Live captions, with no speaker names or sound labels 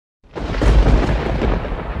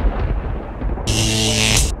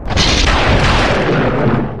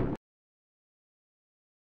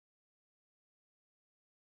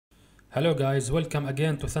Hello guys, welcome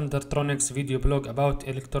again to Thundertronics video blog about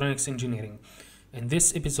electronics engineering. In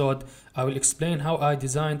this episode, I will explain how I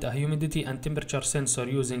designed a humidity and temperature sensor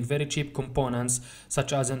using very cheap components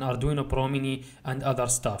such as an Arduino Pro Mini and other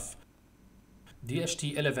stuff.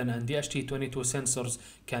 DHT11 and DHT22 sensors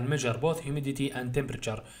can measure both humidity and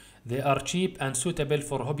temperature. They are cheap and suitable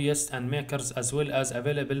for hobbyists and makers as well as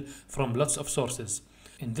available from lots of sources.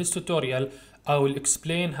 In this tutorial, I will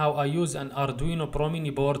explain how I use an Arduino Pro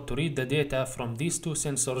Mini board to read the data from these two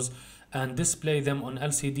sensors and display them on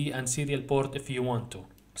LCD and serial port if you want to.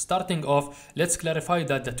 Starting off, let's clarify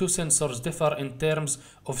that the two sensors differ in terms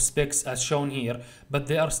of specs as shown here, but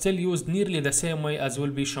they are still used nearly the same way as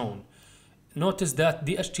will be shown. Notice that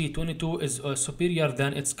DHT22 is superior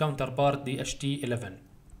than its counterpart DHT11.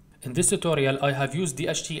 In this tutorial, I have used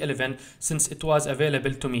DHT11 since it was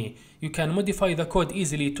available to me. You can modify the code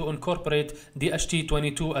easily to incorporate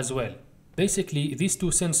DHT22 as well. Basically, these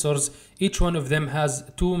two sensors, each one of them has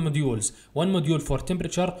two modules. One module for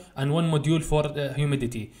temperature and one module for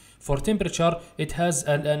humidity. For temperature, it has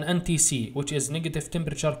an NTC, which is negative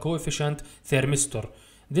temperature coefficient thermistor.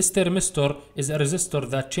 This thermistor is a resistor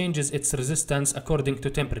that changes its resistance according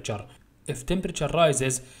to temperature. If temperature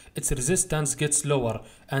rises, its resistance gets lower,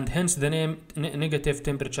 and hence the name negative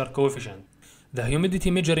temperature coefficient. The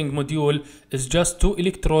humidity measuring module is just two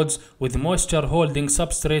electrodes with moisture holding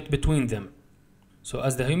substrate between them. So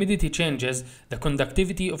as the humidity changes, the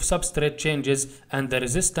conductivity of substrate changes and the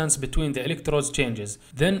resistance between the electrodes changes.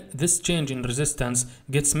 Then this change in resistance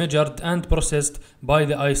gets measured and processed by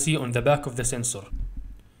the IC on the back of the sensor.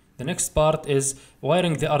 The next part is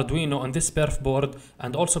wiring the Arduino on this perf board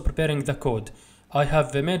and also preparing the code. I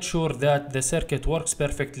have made sure that the circuit works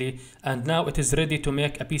perfectly and now it is ready to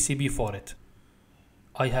make a PCB for it.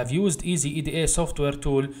 I have used EasyEDA software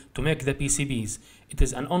tool to make the PCBs. It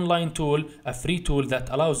is an online tool, a free tool that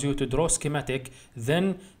allows you to draw schematic,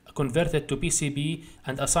 then convert it to PCB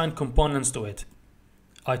and assign components to it.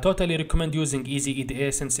 I totally recommend using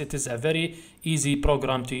EasyEDA since it is a very easy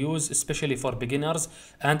program to use, especially for beginners,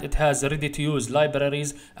 and it has ready-to-use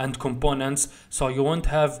libraries and components, so you won't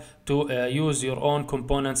have to use your own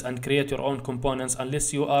components and create your own components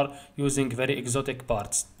unless you are using very exotic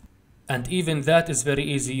parts. And even that is very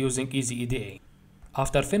easy using EasyEDA.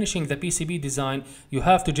 After finishing the PCB design, you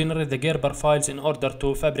have to generate the Gerber files in order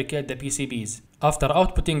to fabricate the PCBs. After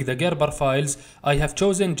outputting the Gerber files, I have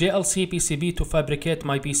chosen JLC PCB to fabricate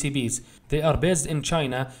my PCBs. They are based in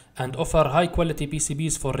China and offer high quality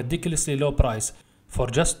PCBs for ridiculously low price. For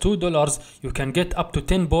just $2, you can get up to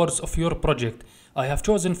 10 boards of your project. I have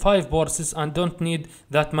chosen 5 boards and don't need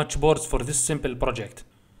that much boards for this simple project.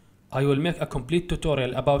 I will make a complete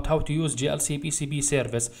tutorial about how to use JLC PCB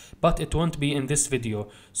service, but it won't be in this video.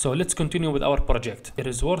 So let's continue with our project. It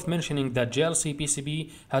is worth mentioning that JLC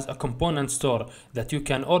PCB has a component store that you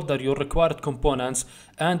can order your required components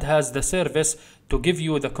and has the service to give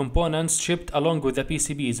you the components shipped along with the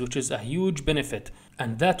PCBs, which is a huge benefit.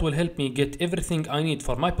 And that will help me get everything I need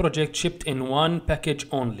for my project shipped in one package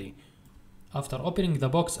only. After opening the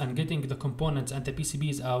box and getting the components and the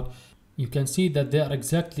PCBs out, you can see that they are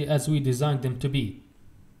exactly as we designed them to be.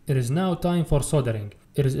 It is now time for soldering.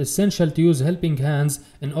 It is essential to use helping hands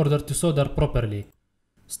in order to solder properly.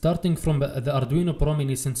 Starting from the Arduino Pro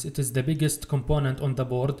Mini since it is the biggest component on the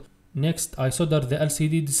board. Next, I solder the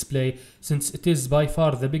LCD display since it is by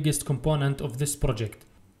far the biggest component of this project.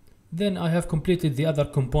 Then I have completed the other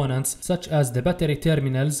components such as the battery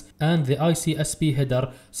terminals and the IC/SP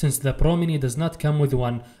header since the Pro Mini does not come with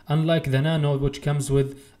one, unlike the Nano which comes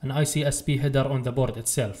with an IC/SP header on the board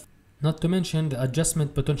itself. Not to mention the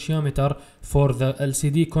adjustment potentiometer for the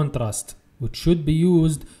LCD contrast, which should be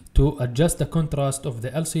used to adjust the contrast of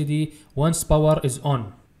the LCD once power is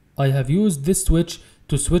on. I have used this switch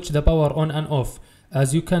to switch the power on and off.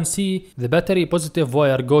 As you can see, the battery positive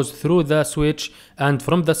wire goes through the switch and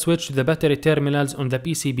from the switch to the battery terminals on the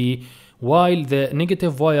PCB, while the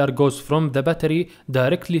negative wire goes from the battery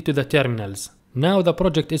directly to the terminals. Now the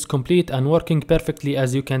project is complete and working perfectly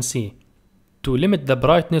as you can see. To limit the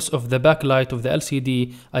brightness of the backlight of the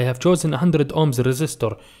LCD, I have chosen a 100 ohms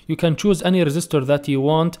resistor. You can choose any resistor that you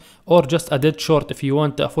want or just a dead short if you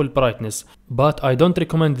want a full brightness. But I don't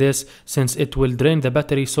recommend this since it will drain the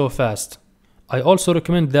battery so fast. I also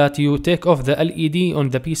recommend that you take off the LED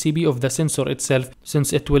on the PCB of the sensor itself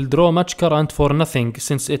since it will draw much current for nothing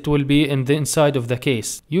since it will be in the inside of the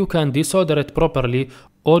case. You can desolder it properly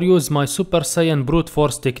or use my Super Saiyan brute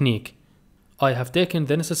force technique. I have taken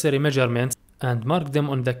the necessary measurements and marked them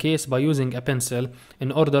on the case by using a pencil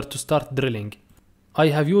in order to start drilling. I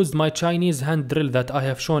have used my Chinese hand drill that I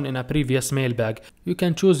have shown in a previous mailbag. You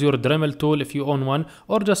can choose your Dremel tool if you own one,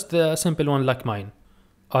 or just a simple one like mine.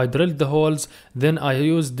 I drilled the holes, then I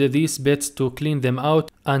used these bits to clean them out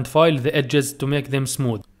and file the edges to make them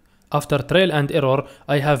smooth. After trial and error,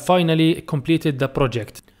 I have finally completed the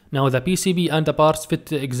project. Now the PCB and the parts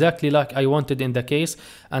fit exactly like I wanted in the case,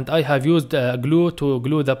 and I have used glue to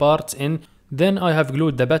glue the parts in. Then I have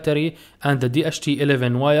glued the battery and the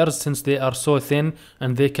DHT11 wires since they are so thin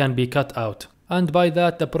and they can be cut out. And by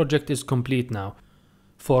that the project is complete now.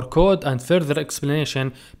 For code and further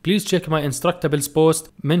explanation, please check my instructables post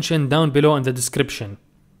mentioned down below in the description.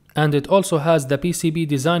 And it also has the PCB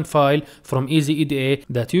design file from EasyEDA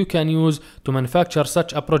that you can use to manufacture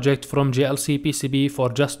such a project from JLC PCB for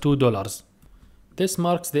just $2. This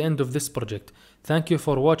marks the end of this project. Thank you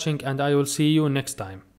for watching, and I will see you next time.